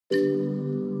Hi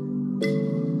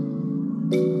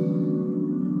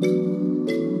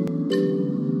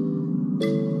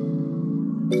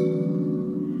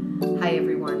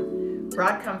everyone.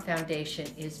 Broadcom Foundation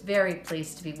is very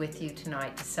pleased to be with you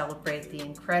tonight to celebrate the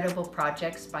incredible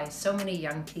projects by so many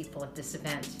young people at this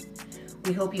event.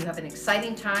 We hope you have an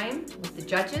exciting time with the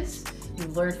judges, you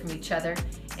learn from each other,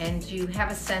 and you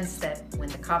have a sense that when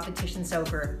the competition's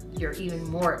over, you're even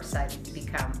more excited to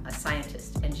become a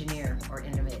scientist, engineer, or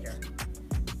innovator.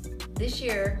 This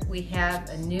year, we have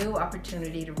a new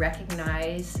opportunity to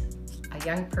recognize a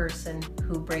young person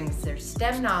who brings their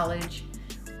STEM knowledge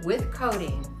with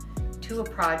coding to a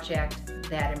project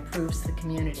that improves the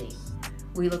community.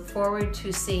 We look forward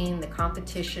to seeing the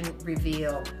competition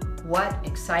reveal what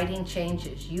exciting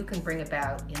changes you can bring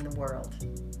about in the world.